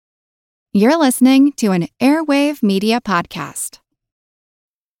You're listening to an Airwave Media Podcast.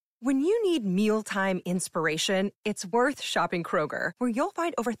 When you need mealtime inspiration, it's worth shopping Kroger, where you'll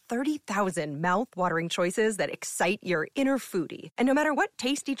find over 30,000 mouth-watering choices that excite your inner foodie. And no matter what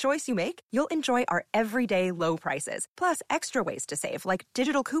tasty choice you make, you'll enjoy our everyday low prices, plus extra ways to save, like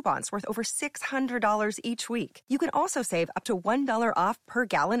digital coupons worth over $600 each week. You can also save up to $1 off per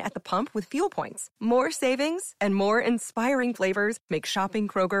gallon at the pump with fuel points. More savings and more inspiring flavors make shopping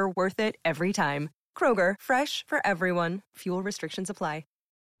Kroger worth it every time. Kroger, fresh for everyone. Fuel restrictions apply.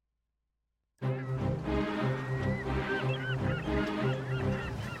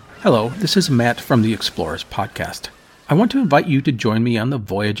 Hello, this is Matt from the Explorers Podcast. I want to invite you to join me on the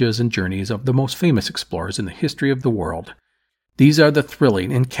voyages and journeys of the most famous explorers in the history of the world. These are the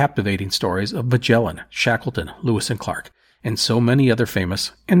thrilling and captivating stories of Magellan, Shackleton, Lewis and Clark, and so many other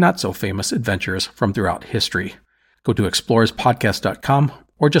famous and not so famous adventurers from throughout history. Go to explorerspodcast.com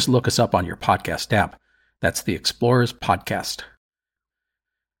or just look us up on your podcast app. That's the Explorers Podcast.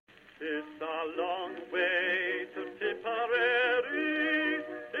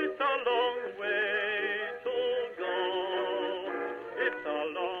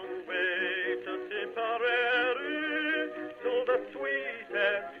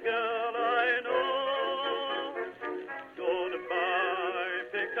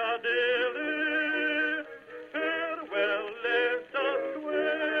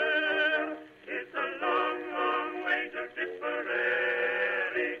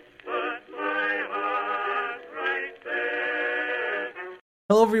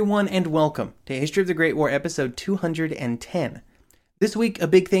 Hello everyone and welcome to History of the Great War episode 210. This week a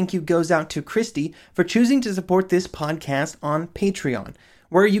big thank you goes out to Christy for choosing to support this podcast on Patreon,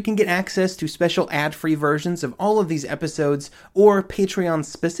 where you can get access to special ad-free versions of all of these episodes or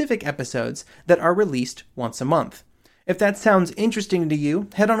Patreon-specific episodes that are released once a month. If that sounds interesting to you,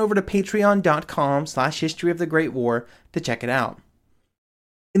 head on over to patreon.com/historyofthegreatwar to check it out.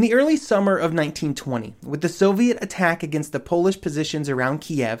 In the early summer of 1920, with the Soviet attack against the Polish positions around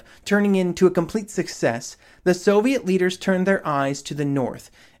Kiev turning into a complete success, the Soviet leaders turned their eyes to the north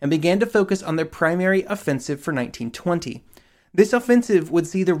and began to focus on their primary offensive for 1920. This offensive would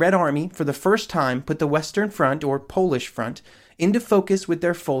see the Red Army, for the first time, put the Western Front, or Polish Front, into focus with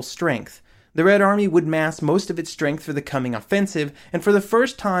their full strength. The Red Army would mass most of its strength for the coming offensive, and for the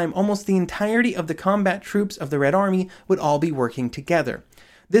first time, almost the entirety of the combat troops of the Red Army would all be working together.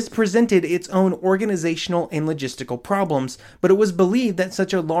 This presented its own organizational and logistical problems, but it was believed that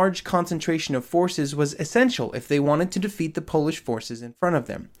such a large concentration of forces was essential if they wanted to defeat the Polish forces in front of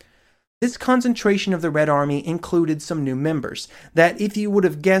them. This concentration of the Red Army included some new members that, if you would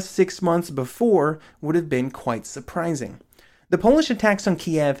have guessed 6 months before, would have been quite surprising. The Polish attacks on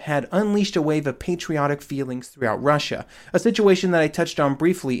Kiev had unleashed a wave of patriotic feelings throughout Russia, a situation that I touched on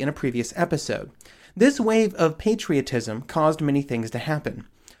briefly in a previous episode. This wave of patriotism caused many things to happen.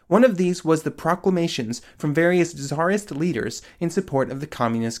 One of these was the proclamations from various Tsarist leaders in support of the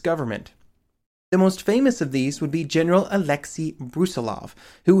communist government. The most famous of these would be General Alexei Brusilov,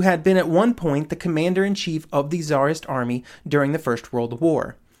 who had been at one point the commander-in-chief of the Tsarist army during the First World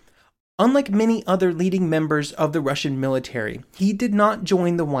War. Unlike many other leading members of the Russian military, he did not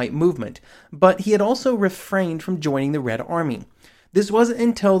join the White Movement, but he had also refrained from joining the Red Army. This wasn't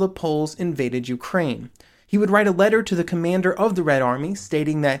until the Poles invaded Ukraine. He would write a letter to the commander of the Red Army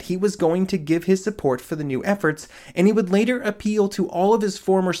stating that he was going to give his support for the new efforts, and he would later appeal to all of his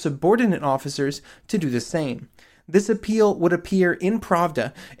former subordinate officers to do the same. This appeal would appear in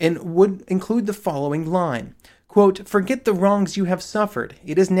Pravda and would include the following line, quote, "Forget the wrongs you have suffered.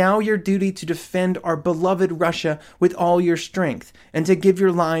 It is now your duty to defend our beloved Russia with all your strength, and to give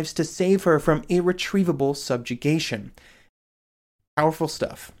your lives to save her from irretrievable subjugation." Powerful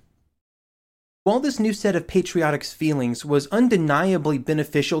stuff. While this new set of patriotic feelings was undeniably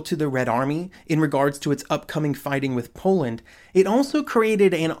beneficial to the Red Army in regards to its upcoming fighting with Poland, it also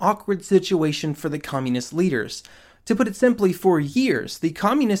created an awkward situation for the communist leaders. To put it simply, for years, the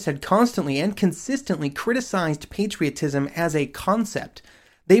communists had constantly and consistently criticized patriotism as a concept.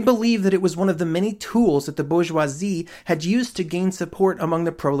 They believed that it was one of the many tools that the bourgeoisie had used to gain support among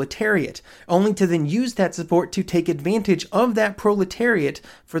the proletariat, only to then use that support to take advantage of that proletariat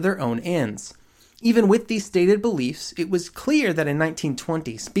for their own ends. Even with these stated beliefs, it was clear that in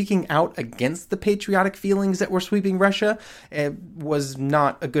 1920, speaking out against the patriotic feelings that were sweeping Russia was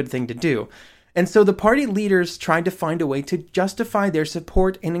not a good thing to do. And so the party leaders tried to find a way to justify their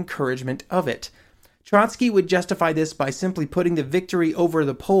support and encouragement of it. Trotsky would justify this by simply putting the victory over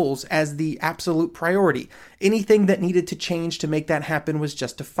the Poles as the absolute priority. Anything that needed to change to make that happen was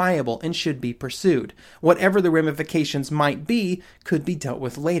justifiable and should be pursued. Whatever the ramifications might be, could be dealt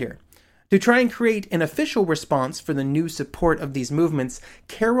with later. To try and create an official response for the new support of these movements,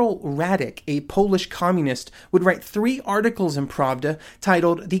 Karol Radek, a Polish communist, would write 3 articles in Pravda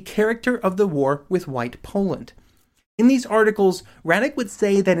titled "The Character of the War with White Poland." In these articles, Radek would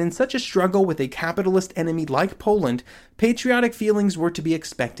say that in such a struggle with a capitalist enemy like Poland, patriotic feelings were to be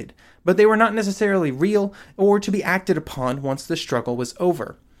expected, but they were not necessarily real or to be acted upon once the struggle was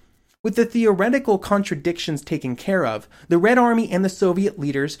over. With the theoretical contradictions taken care of, the Red Army and the Soviet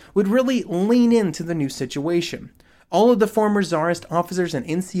leaders would really lean into the new situation. All of the former Tsarist officers and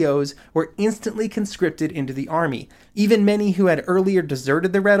NCOs were instantly conscripted into the army, even many who had earlier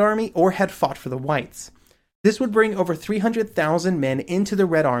deserted the Red Army or had fought for the Whites. This would bring over 300,000 men into the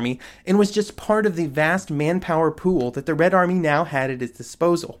Red Army and was just part of the vast manpower pool that the Red Army now had at its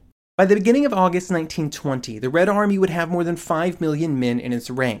disposal. By the beginning of August 1920, the Red Army would have more than 5 million men in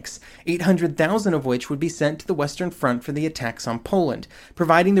its ranks, 800,000 of which would be sent to the Western Front for the attacks on Poland,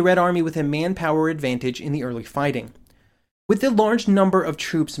 providing the Red Army with a manpower advantage in the early fighting. With the large number of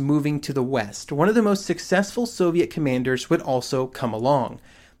troops moving to the west, one of the most successful Soviet commanders would also come along.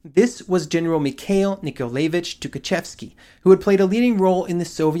 This was General Mikhail Nikolaevich Tukhachevsky, who had played a leading role in the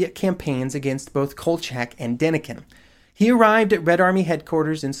Soviet campaigns against both Kolchak and Denikin. He arrived at Red Army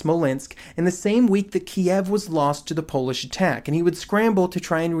headquarters in Smolensk in the same week that Kiev was lost to the Polish attack, and he would scramble to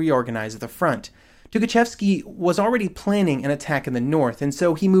try and reorganize the front. Tukhachevsky was already planning an attack in the north, and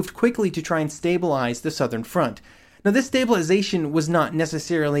so he moved quickly to try and stabilize the southern front. Now, this stabilization was not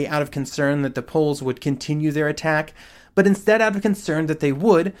necessarily out of concern that the Poles would continue their attack, but instead out of concern that they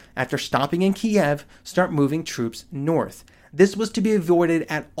would, after stopping in Kiev, start moving troops north. This was to be avoided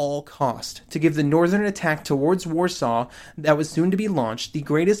at all cost, to give the northern attack towards Warsaw that was soon to be launched the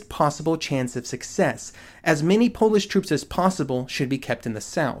greatest possible chance of success, as many Polish troops as possible should be kept in the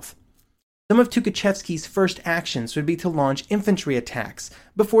south. Some of Tukhachevsky's first actions would be to launch infantry attacks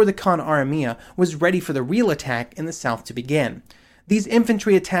before the Khan Armia was ready for the real attack in the south to begin. These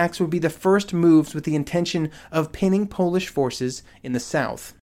infantry attacks would be the first moves with the intention of pinning Polish forces in the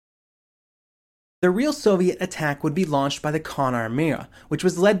south. The real Soviet attack would be launched by the Khan Armia, which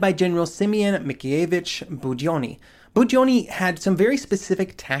was led by General Simeon Mikheyevich Budyonny. Budyonny had some very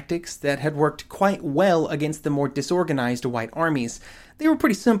specific tactics that had worked quite well against the more disorganized white armies. They were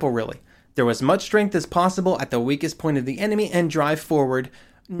pretty simple, really. Throw as much strength as possible at the weakest point of the enemy and drive forward,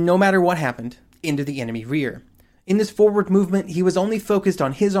 no matter what happened, into the enemy rear. In this forward movement, he was only focused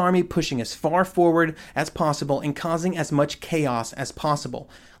on his army pushing as far forward as possible and causing as much chaos as possible.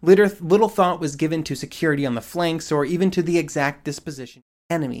 Little thought was given to security on the flanks or even to the exact disposition of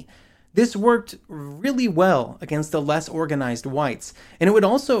the enemy. This worked really well against the less organized whites, and it would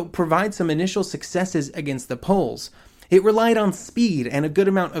also provide some initial successes against the Poles. It relied on speed and a good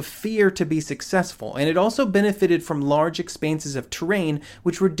amount of fear to be successful, and it also benefited from large expanses of terrain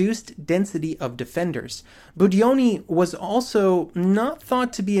which reduced density of defenders. Budyonny was also not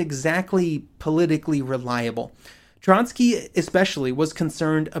thought to be exactly politically reliable. Trotsky especially was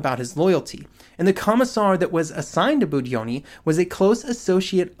concerned about his loyalty, and the commissar that was assigned to Budyonny was a close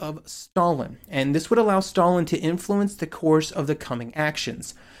associate of Stalin, and this would allow Stalin to influence the course of the coming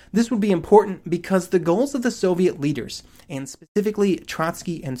actions. This would be important because the goals of the Soviet leaders, and specifically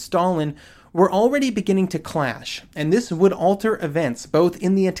Trotsky and Stalin, were already beginning to clash, and this would alter events both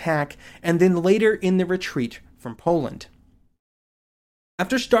in the attack and then later in the retreat from Poland.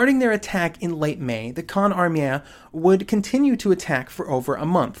 After starting their attack in late May, the Khan Armia would continue to attack for over a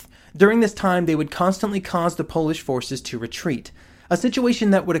month. During this time, they would constantly cause the Polish forces to retreat. A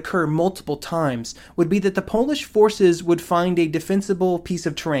situation that would occur multiple times would be that the Polish forces would find a defensible piece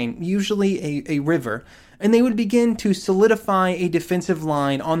of terrain, usually a river, and they would begin to solidify a defensive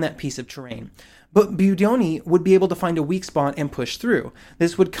line on that piece of terrain. But Budyonny would be able to find a weak spot and push through.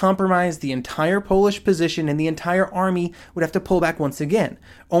 This would compromise the entire Polish position, and the entire army would have to pull back once again,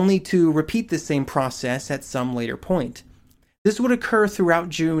 only to repeat the same process at some later point. This would occur throughout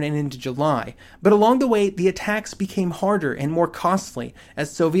June and into July, but along the way, the attacks became harder and more costly as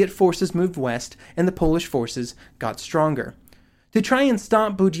Soviet forces moved west and the Polish forces got stronger. To try and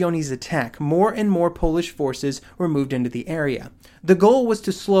stop Budyonny's attack, more and more Polish forces were moved into the area. The goal was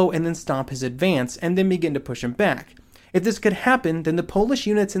to slow and then stop his advance, and then begin to push him back. If this could happen, then the Polish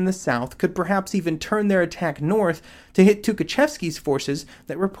units in the south could perhaps even turn their attack north to hit Tukhachevsky's forces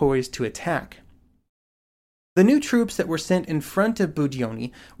that were poised to attack. The new troops that were sent in front of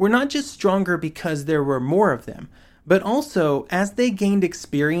Budyonny were not just stronger because there were more of them, but also, as they gained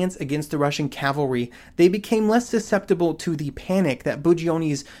experience against the Russian cavalry, they became less susceptible to the panic that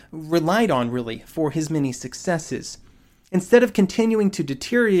Budyonny's relied on, really, for his many successes. Instead of continuing to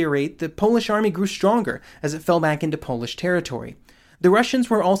deteriorate, the Polish army grew stronger as it fell back into Polish territory. The Russians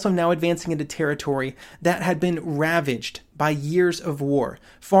were also now advancing into territory that had been ravaged by years of war,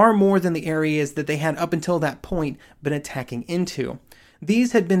 far more than the areas that they had up until that point been attacking into.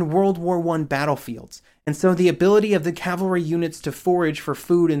 These had been World War I battlefields, and so the ability of the cavalry units to forage for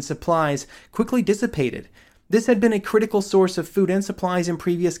food and supplies quickly dissipated. This had been a critical source of food and supplies in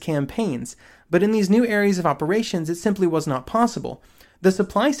previous campaigns, but in these new areas of operations it simply was not possible. The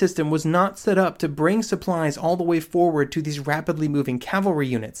supply system was not set up to bring supplies all the way forward to these rapidly moving cavalry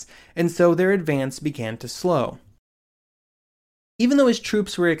units, and so their advance began to slow. Even though his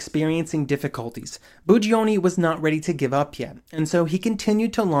troops were experiencing difficulties, Bugioni was not ready to give up yet, and so he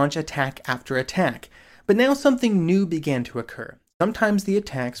continued to launch attack after attack. But now something new began to occur. Sometimes the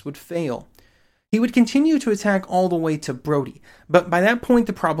attacks would fail. He would continue to attack all the way to Brody, but by that point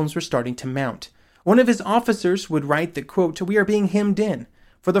the problems were starting to mount. One of his officers would write that, quote, "We are being hemmed in.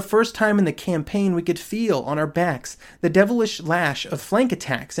 For the first time in the campaign, we could feel on our backs the devilish lash of flank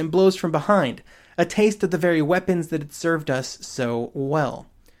attacks and blows from behind, a taste of the very weapons that had served us so well."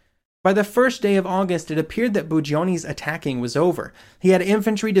 By the first day of August, it appeared that Bugioni's attacking was over. He had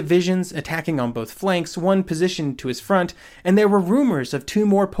infantry divisions attacking on both flanks, one positioned to his front, and there were rumors of 2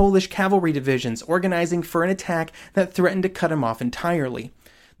 more Polish cavalry divisions organizing for an attack that threatened to cut him off entirely.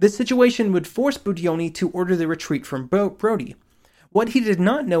 This situation would force Bugioni to order the retreat from Brody. What he did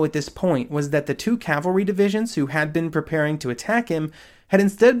not know at this point was that the 2 cavalry divisions who had been preparing to attack him had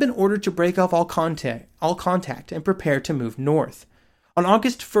instead been ordered to break off all contact and prepare to move north. On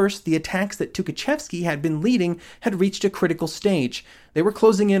August 1st, the attacks that Tukhachevsky had been leading had reached a critical stage. They were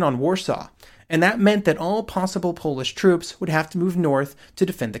closing in on Warsaw, and that meant that all possible Polish troops would have to move north to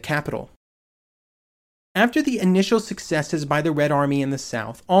defend the capital. After the initial successes by the Red Army in the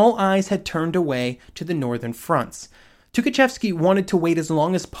south, all eyes had turned away to the northern fronts. Tukhachevsky wanted to wait as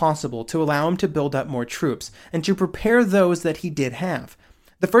long as possible to allow him to build up more troops, and to prepare those that he did have.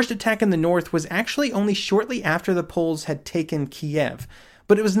 The first attack in the north was actually only shortly after the Poles had taken Kiev,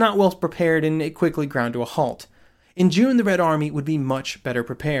 but it was not well prepared and it quickly ground to a halt. In June, the Red Army would be much better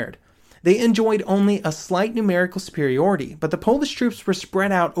prepared. They enjoyed only a slight numerical superiority, but the Polish troops were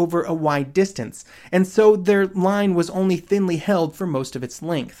spread out over a wide distance, and so their line was only thinly held for most of its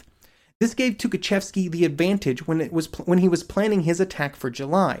length. This gave Tukhachevsky the advantage when he was planning his attack for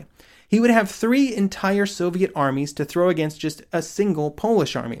July. He would have 3 entire Soviet armies to throw against just a single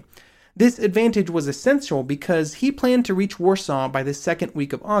Polish army. This advantage was essential because he planned to reach Warsaw by the second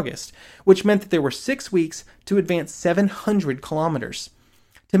week of August, which meant that there were 6 weeks to advance 700 kilometers.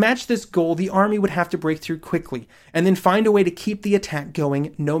 To match this goal, the army would have to break through quickly, and then find a way to keep the attack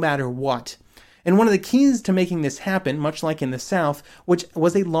going no matter what. And one of the keys to making this happen, much like in the south, which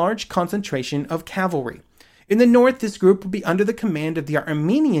was a large concentration of cavalry. In the north, this group would be under the command of the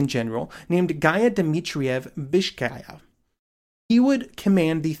Armenian general named Gaya Dmitriev Bishkaya. He would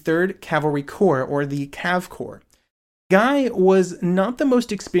command the 3rd Cavalry Corps, or the Cav Corps. Guy was not the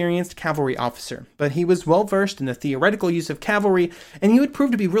most experienced cavalry officer, but he was well versed in the theoretical use of cavalry, and he would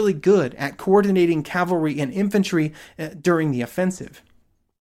prove to be really good at coordinating cavalry and infantry during the offensive.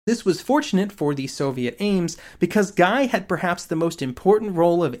 This was fortunate for the Soviet aims because Guy had perhaps the most important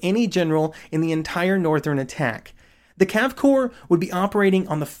role of any general in the entire northern attack. The Cav Corps would be operating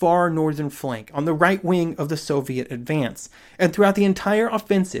on the far northern flank, on the right wing of the Soviet advance, and throughout the entire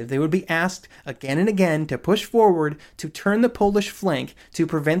offensive they would be asked again and again to push forward to turn the Polish flank to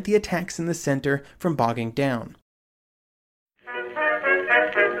prevent the attacks in the center from bogging down.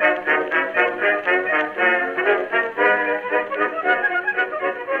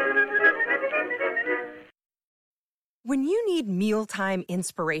 When you need mealtime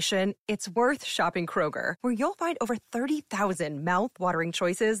inspiration, it's worth shopping Kroger, where you'll find over 30,000 mouth-watering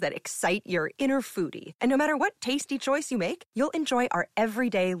choices that excite your inner foodie. And no matter what tasty choice you make, you'll enjoy our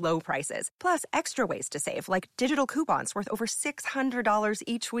everyday low prices, plus extra ways to save, like digital coupons worth over $600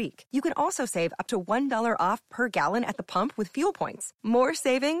 each week. You can also save up to $1 off per gallon at the pump with fuel points. More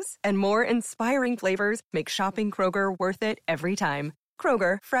savings and more inspiring flavors make shopping Kroger worth it every time.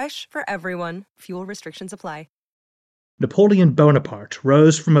 Kroger, fresh for everyone. Fuel restrictions apply. Napoleon Bonaparte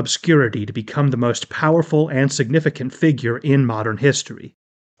rose from obscurity to become the most powerful and significant figure in modern history.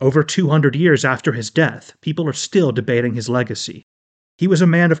 Over 200 years after his death, people are still debating his legacy. He was a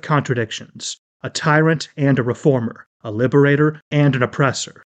man of contradictions, a tyrant and a reformer, a liberator and an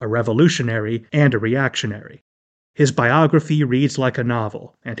oppressor, a revolutionary and a reactionary. His biography reads like a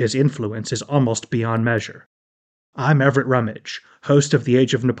novel, and his influence is almost beyond measure. I'm Everett Rummage, host of the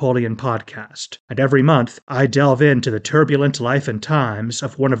Age of Napoleon podcast, and every month I delve into the turbulent life and times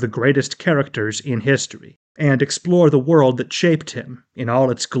of one of the greatest characters in history, and explore the world that shaped him in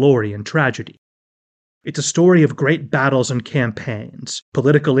all its glory and tragedy. It's a story of great battles and campaigns,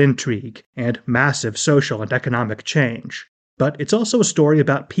 political intrigue, and massive social and economic change. But it's also a story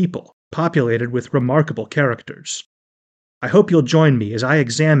about people, populated with remarkable characters. I hope you'll join me as I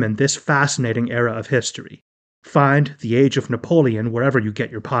examine this fascinating era of history. Find The Age of Napoleon wherever you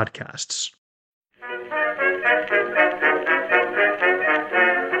get your podcasts.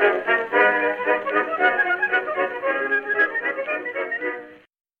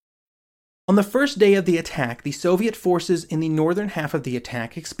 On the first day of the attack, the Soviet forces in the northern half of the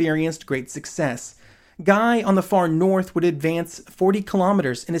attack experienced great success. Guy on the far north would advance 40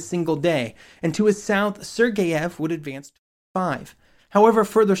 kilometers in a single day, and to his south, Sergeyev would advance 5. However,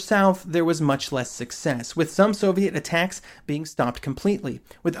 further south, there was much less success, with some Soviet attacks being stopped completely,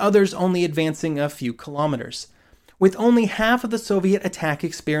 with others only advancing a few kilometers. With only half of the Soviet attack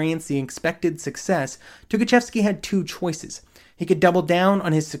experiencing expected success, Tukhachevsky had two choices. He could double down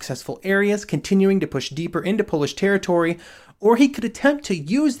on his successful areas, continuing to push deeper into Polish territory, or he could attempt to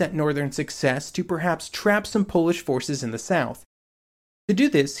use that northern success to perhaps trap some Polish forces in the south. To do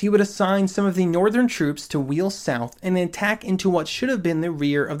this, he would assign some of the northern troops to wheel south and attack into what should have been the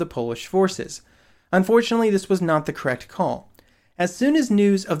rear of the Polish forces. Unfortunately, this was not the correct call. As soon as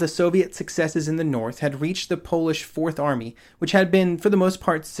news of the Soviet successes in the north had reached the Polish Fourth Army, which had been for the most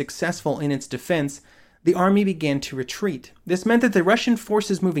part successful in its defense, the army began to retreat. This meant that the Russian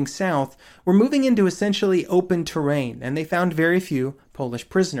forces moving south were moving into essentially open terrain, and they found very few Polish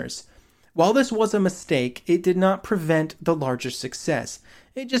prisoners. While this was a mistake, it did not prevent the larger success.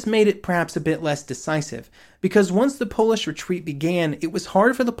 It just made it perhaps a bit less decisive, because once the Polish retreat began, it was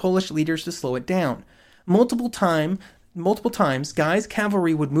hard for the Polish leaders to slow it down. Multiple times, Guy's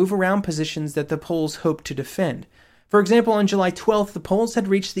cavalry would move around positions that the Poles hoped to defend. For example, on July 12th, the Poles had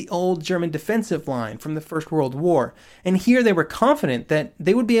reached the old German defensive line from the First World War, and here they were confident that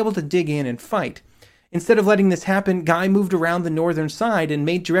they would be able to dig in and fight. Instead of letting this happen, Guy moved around the northern side and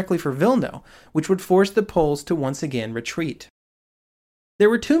made directly for Vilno, which would force the Poles to once again retreat. There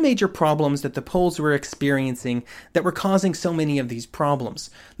were two major problems that the Poles were experiencing that were causing so many of these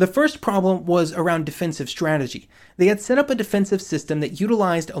problems. The first problem was around defensive strategy. They had set up a defensive system that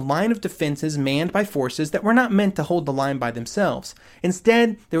utilized a line of defenses manned by forces that were not meant to hold the line by themselves.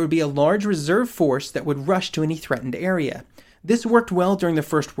 Instead, there would be a large reserve force that would rush to any threatened area. This worked well during the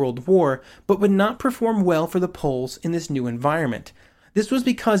First World War, but would not perform well for the Poles in this new environment. This was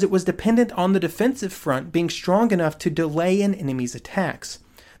because it was dependent on the defensive front being strong enough to delay an enemy's attacks.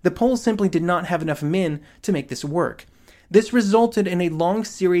 The Poles simply did not have enough men to make this work. This resulted in a long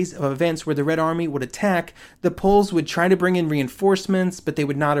series of events where the Red Army would attack, the Poles would try to bring in reinforcements, but they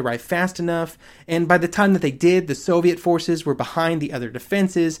would not arrive fast enough, and by the time that they did, the Soviet forces were behind the other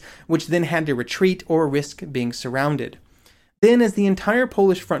defenses, which then had to retreat or risk being surrounded. Then, as the entire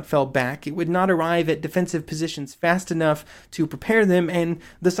Polish front fell back, it would not arrive at defensive positions fast enough to prepare them, and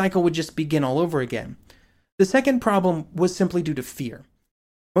the cycle would just begin all over again. The second problem was simply due to fear,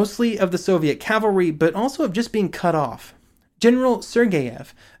 mostly of the Soviet cavalry, but also of just being cut off. General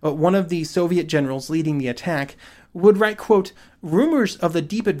Sergeyev, one of the Soviet generals leading the attack, would write, quote, "Rumors of the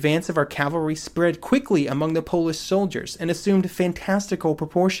deep advance of our cavalry spread quickly among the Polish soldiers and assumed fantastical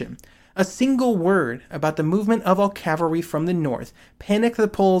proportion. A single word about the movement of our cavalry from the north panicked the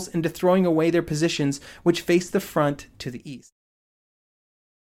Poles into throwing away their positions which faced the front to the east."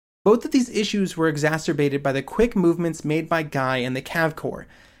 Both of these issues were exacerbated by the quick movements made by Guy and the Cav Corps.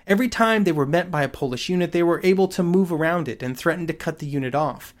 Every time they were met by a Polish unit, they were able to move around it and threaten to cut the unit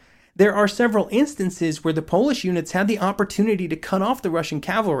off. There are several instances where the Polish units had the opportunity to cut off the Russian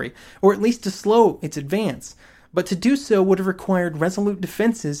cavalry, or at least to slow its advance. But to do so would have required resolute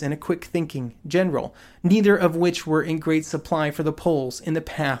defenses and a quick-thinking general, neither of which were in great supply for the Poles in the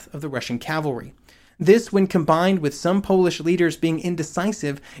path of the Russian cavalry. This, when combined with some Polish leaders being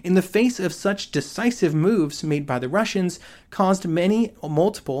indecisive in the face of such decisive moves made by the Russians, caused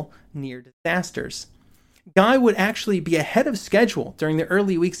multiple near disasters. Guy would actually be ahead of schedule during the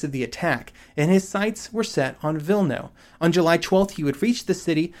early weeks of the attack, and his sights were set on Vilno. On July 12th, he would reach the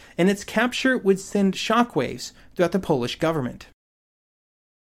city, and its capture would send shockwaves throughout the Polish government.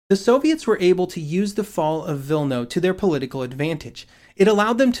 The Soviets were able to use the fall of Vilno to their political advantage. It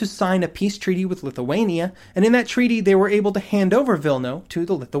allowed them to sign a peace treaty with Lithuania, and in that treaty they were able to hand over Vilno to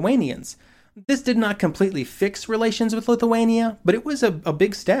the Lithuanians. This did not completely fix relations with Lithuania, but it was a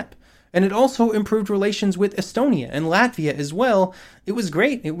big step. And it also improved relations with Estonia and Latvia as well. It was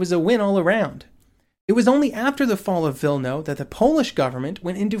great. It was a win all around. It was only after the fall of Vilno that the Polish government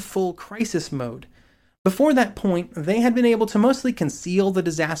went into full crisis mode. Before that point, they had been able to mostly conceal the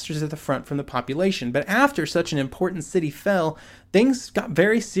disasters at the front from the population, but after such an important city fell, things got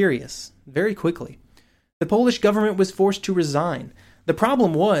very serious, very quickly. The Polish government was forced to resign. The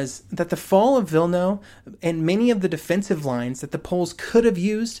problem was that the fall of Wilno and many of the defensive lines that the Poles could have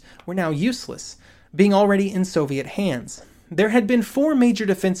used were now useless, being already in Soviet hands. There had been 4 major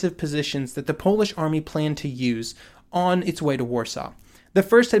defensive positions that the Polish army planned to use on its way to Warsaw. The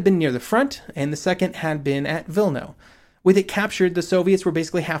first had been near the front, and the second had been at Wilno. With it captured, the Soviets were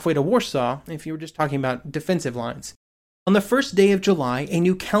basically halfway to Warsaw, if you were just talking about defensive lines. On the first day of July, a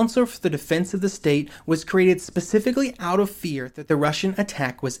new Council for the Defense of the State was created specifically out of fear that the Russian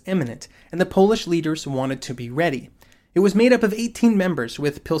attack was imminent, and the Polish leaders wanted to be ready. It was made up of 18 members,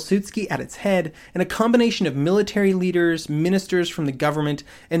 with Pilsudski at its head, and a combination of military leaders, ministers from the government,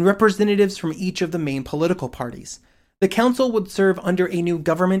 and representatives from each of the main political parties. The council would serve under a new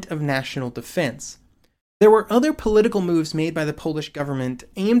Government of National Defense. There were other political moves made by the Polish government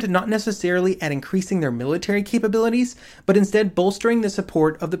aimed not necessarily at increasing their military capabilities, but instead bolstering the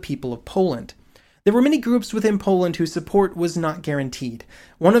support of the people of Poland. There were many groups within Poland whose support was not guaranteed.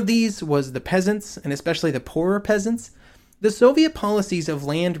 One of these was the peasants, and especially the poorer peasants. The Soviet policies of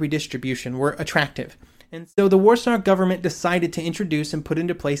land redistribution were attractive, and so the Warsaw government decided to introduce and put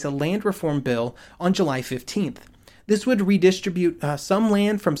into place a land reform bill on July 15th. This would redistribute some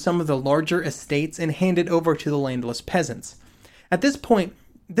land from some of the larger estates and hand it over to the landless peasants. At this point,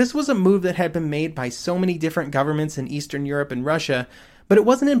 this was a move that had been made by so many different governments in Eastern Europe and Russia, but it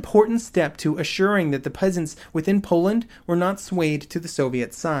was an important step to assuring that the peasants within Poland were not swayed to the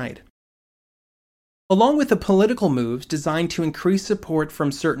Soviet side. Along with the political moves designed to increase support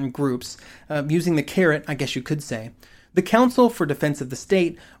from certain groups, using the carrot, I guess you could say, the Council for Defense of the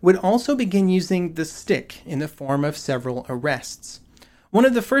State would also begin using the stick in the form of several arrests. One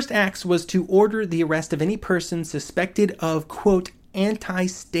of the first acts was to order the arrest of any person suspected of, quote,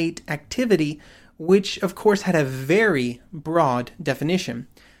 anti-state activity, which of course had a very broad definition.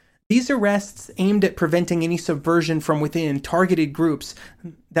 These arrests aimed at preventing any subversion from within targeted groups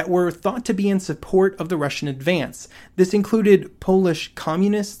that were thought to be in support of the Russian advance. This included Polish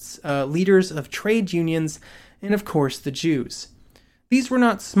communists, leaders of trade unions, and of course the Jews. These were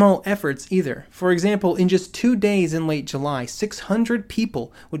not small efforts either. For example, in just 2 days in late July, 600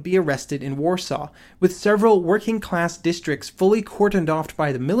 people would be arrested in Warsaw, with several working-class districts fully cordoned off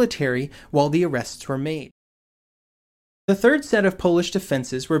by the military while the arrests were made. The third set of Polish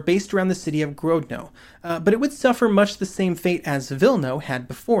defenses were based around the city of Grodno, but it would suffer much the same fate as Wilno had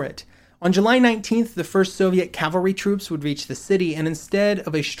before it. On July 19th, the first Soviet cavalry troops would reach the city, and instead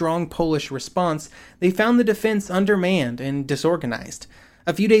of a strong Polish response, they found the defense undermanned and disorganized.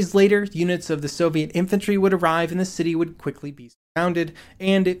 A few days later, units of the Soviet infantry would arrive and the city would quickly be surrounded,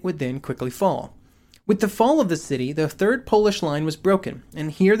 and it would then quickly fall. With the fall of the city, the third Polish line was broken,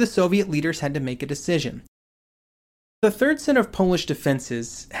 and here the Soviet leaders had to make a decision. The third set of Polish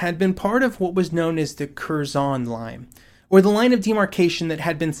defenses had been part of what was known as the Curzon Line, or the line of demarcation that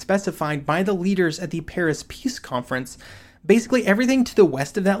had been specified by the leaders at the Paris Peace Conference. Basically, everything to the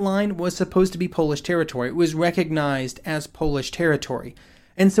west of that line was supposed to be Polish territory. It was recognized as Polish territory.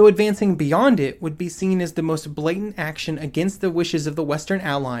 And so advancing beyond it would be seen as the most blatant action against the wishes of the Western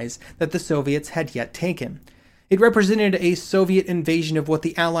Allies that the Soviets had yet taken. It represented a Soviet invasion of what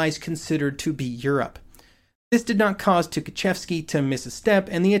the Allies considered to be Europe. This did not cause Tukhachevsky to miss a step,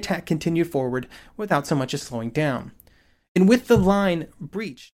 and the attack continued forward without so much as slowing down. And with the line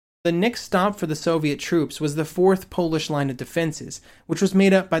breached, the next stop for the Soviet troops was the fourth Polish line of defenses, which was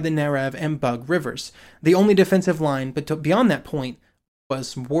made up by the Narew and Bug rivers. The only defensive line, but beyond that point,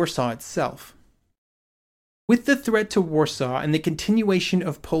 was Warsaw itself. With the threat to Warsaw and the continuation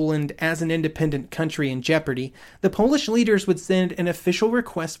of Poland as an independent country in jeopardy, the Polish leaders would send an official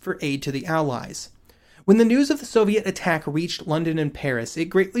request for aid to the Allies. When the news of the Soviet attack reached London and Paris, it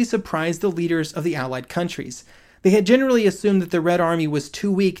greatly surprised the leaders of the Allied countries. They had generally assumed that the Red Army was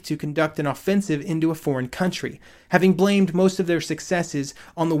too weak to conduct an offensive into a foreign country, having blamed most of their successes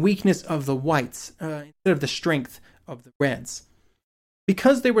on the weakness of the Whites instead of the strength of the Reds.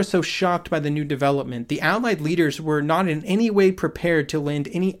 Because they were so shocked by the new development, the Allied leaders were not in any way prepared to lend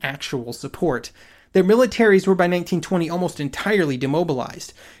any actual support. Their militaries were by 1920 almost entirely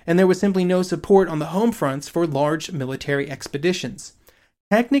demobilized, and there was simply no support on the home fronts for large military expeditions.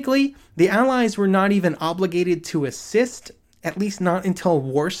 Technically, the Allies were not even obligated to assist, at least not until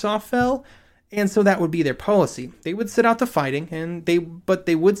Warsaw fell, and so that would be their policy. They would sit out the fighting, but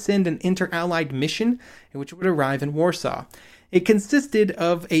they would send an inter-Allied mission, which would arrive in Warsaw. It consisted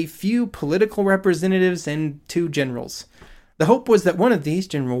of a few political representatives and 2 generals. The hope was that one of these,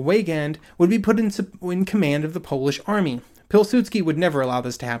 General Weygand, would be put in command of the Polish army. Pilsudski would never allow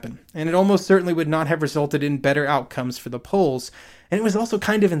this to happen, and it almost certainly would not have resulted in better outcomes for the Poles, and it was also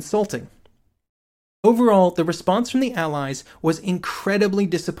kind of insulting. Overall, the response from the Allies was incredibly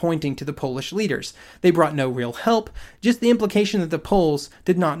disappointing to the Polish leaders. They brought no real help, just the implication that the Poles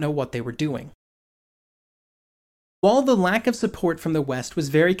did not know what they were doing. While the lack of support from the West was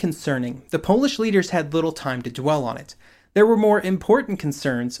very concerning, the Polish leaders had little time to dwell on it. There were more important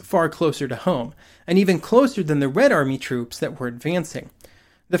concerns far closer to home, and even closer than the Red Army troops that were advancing.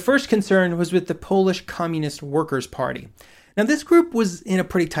 The first concern was with the Polish Communist Workers' Party. Now, this group was in a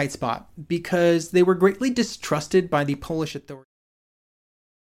pretty tight spot because they were greatly distrusted by the Polish authorities.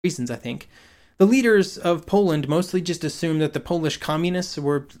 Reasons, I think. The leaders of Poland mostly just assumed that the Polish communists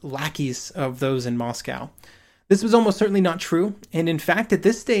were lackeys of those in Moscow. This was almost certainly not true, and in fact, at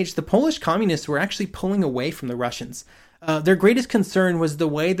this stage, the Polish communists were actually pulling away from the Russians. Their greatest concern was the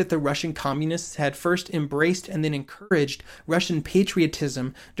way that the Russian communists had first embraced and then encouraged Russian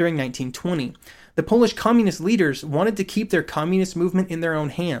patriotism during 1920. The Polish communist leaders wanted to keep their communist movement in their own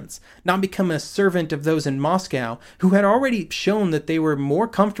hands, not become a servant of those in Moscow who had already shown that they were more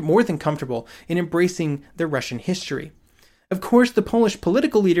than comfortable in embracing their Russian history. Of course, the Polish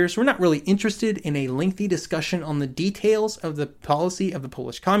political leaders were not really interested in a lengthy discussion on the details of the policy of the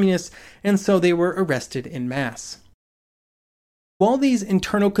Polish communists, and so they were arrested en masse. While these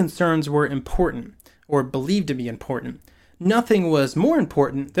internal concerns were important, or believed to be important, nothing was more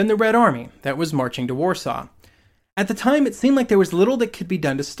important than the Red Army that was marching to Warsaw. At the time, it seemed like there was little that could be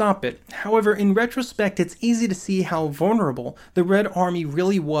done to stop it. However, in retrospect, it's easy to see how vulnerable the Red Army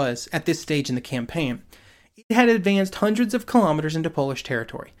really was at this stage in the campaign. It had advanced hundreds of kilometers into Polish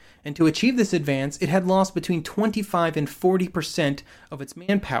territory, and to achieve this advance, it had lost between 25 and 40% of its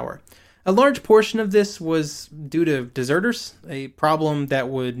manpower. A large portion of this was due to deserters, a problem that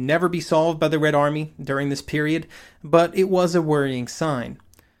would never be solved by the Red Army during this period, but it was a worrying sign.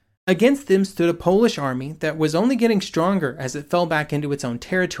 Against them stood a Polish army that was only getting stronger as it fell back into its own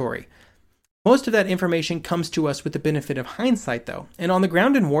territory. Most of that information comes to us with the benefit of hindsight, though, and on the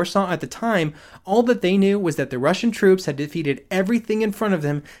ground in Warsaw at the time, all that they knew was that the Russian troops had defeated everything in front of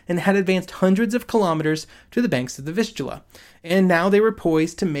them and had advanced hundreds of kilometers to the banks of the Vistula, and now they were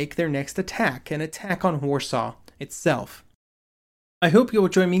poised to make their next attack, an attack on Warsaw itself. I hope you will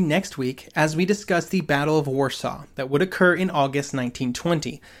join me next week as we discuss the Battle of Warsaw that would occur in August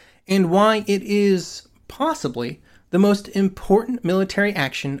 1920, and why it is possibly the most important military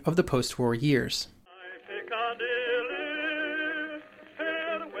action of the post-war years.